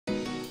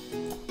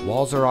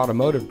Walser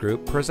Automotive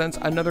Group presents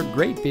another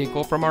great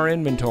vehicle from our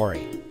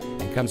inventory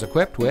and comes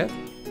equipped with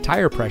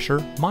tire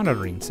pressure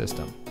monitoring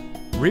system,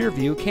 rear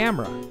view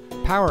camera,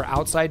 power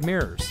outside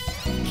mirrors,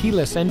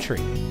 keyless entry,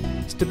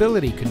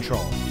 stability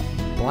control,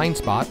 blind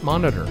spot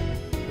monitor,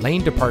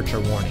 lane departure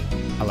warning,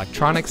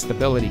 electronic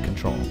stability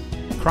control,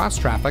 cross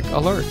traffic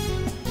alert,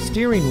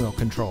 steering wheel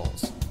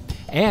controls,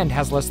 and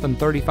has less than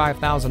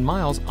 35,000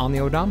 miles on the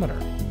odometer.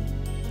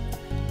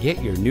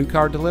 Get your new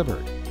car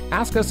delivered.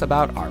 Ask us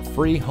about our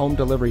free home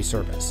delivery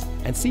service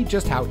and see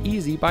just how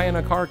easy buying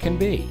a car can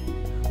be.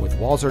 With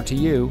Walser to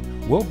You,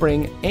 we'll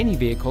bring any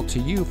vehicle to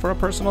you for a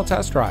personal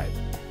test drive.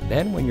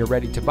 Then when you're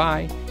ready to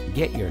buy,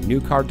 get your new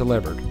car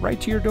delivered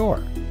right to your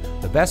door.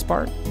 The best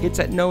part, it's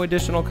at no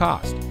additional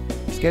cost.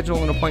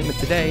 Schedule an appointment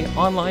today,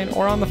 online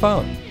or on the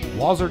phone.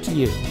 Walser to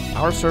You,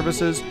 our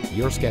services,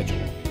 your schedule.